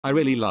I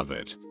really love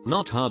it.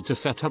 Not hard to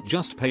set up,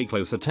 just pay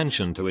close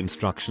attention to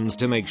instructions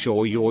to make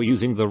sure you're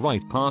using the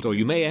right part or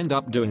you may end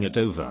up doing it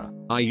over.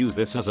 I use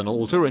this as an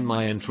altar in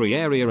my entry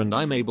area and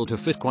I'm able to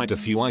fit quite a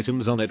few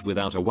items on it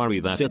without a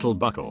worry that it'll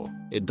buckle.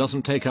 It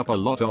doesn't take up a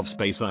lot of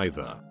space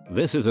either.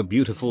 This is a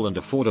beautiful and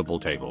affordable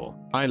table.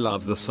 I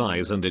love the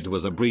size and it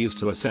was a breeze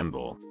to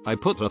assemble. I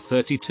put a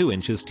 32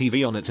 inches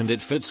TV on it and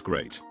it fits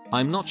great.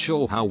 I'm not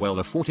sure how well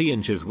a 40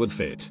 inches would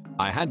fit.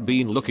 I had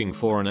been looking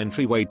for an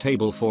entryway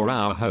table for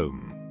our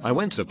home. I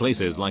went to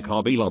places like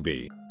Hobby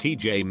Lobby,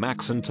 TJ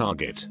Maxx and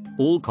Target.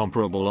 All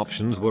comparable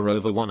options were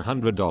over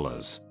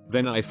 $100.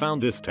 Then I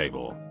found this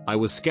table. I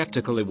was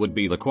skeptical it would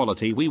be the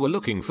quality we were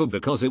looking for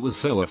because it was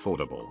so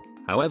affordable.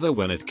 However,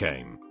 when it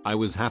came, I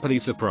was happily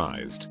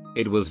surprised.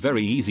 It was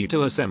very easy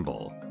to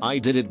assemble. I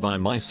did it by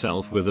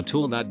myself with the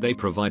tool that they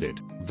provided.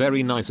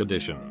 Very nice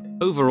addition.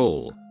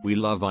 Overall, we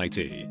love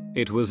it.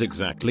 It was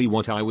exactly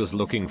what I was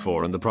looking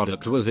for and the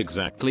product was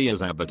exactly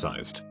as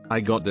advertised. I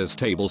got this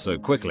table so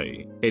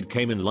quickly. It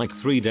came in like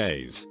 3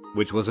 days,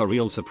 which was a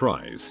real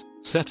surprise.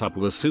 Setup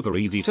was super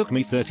easy, took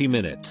me 30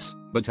 minutes,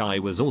 but I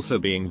was also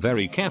being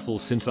very careful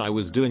since I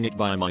was doing it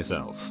by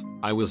myself.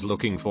 I was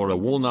looking for a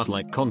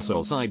walnut-like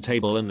console side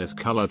table and this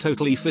color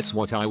totally fits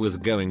what I was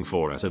going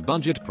for at a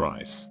budget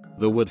price.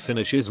 The wood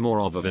finish is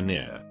more of a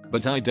veneer,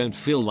 but I don't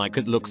feel like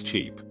it looks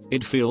cheap.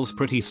 It feels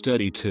pretty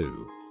sturdy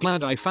too.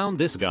 Glad I found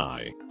this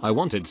guy. I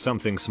wanted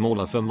something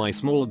smaller for my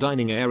small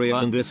dining area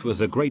and this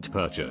was a great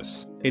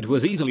purchase. It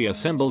was easily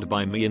assembled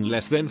by me in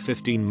less than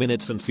 15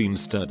 minutes and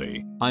seems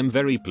sturdy. I'm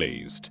very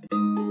pleased.